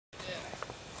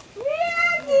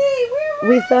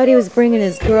We thought he was bringing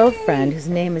his girlfriend, whose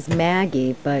name is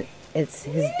Maggie, but it's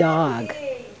his dog.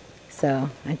 So,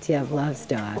 Aunty Ev loves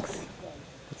dogs.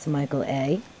 It's Machael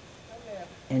A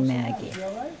and Maggie.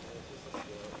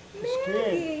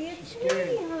 Maggie, it's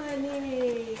me,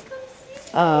 honey. Come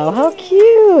see Oh, how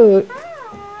cute!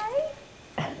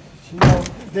 Hi. You know,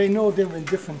 they know they're in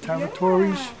different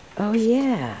territories, Oh,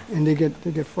 yeah. and they get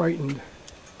frightened.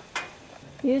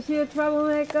 You see a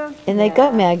troublemaker? And they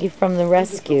got Maggie from the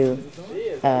rescue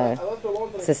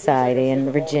society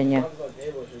in Virginia.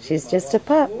 She's just a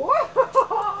pup.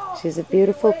 She's a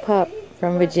beautiful pup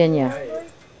from Virginia.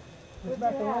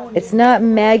 It's not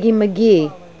Maggie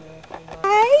McGee.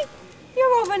 Hey,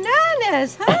 you're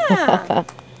bananas, huh?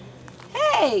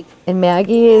 Hey. And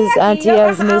Maggie is Aunty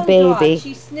Ev's new baby.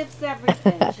 She sniffs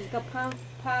everything. She's got pound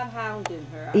hound in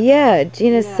her. Yeah,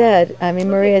 Gina said,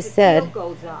 Maria said,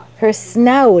 her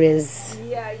snout is,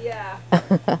 Yeah.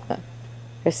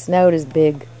 her snout is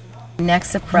big.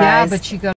 Next surprise. Yeah, but she got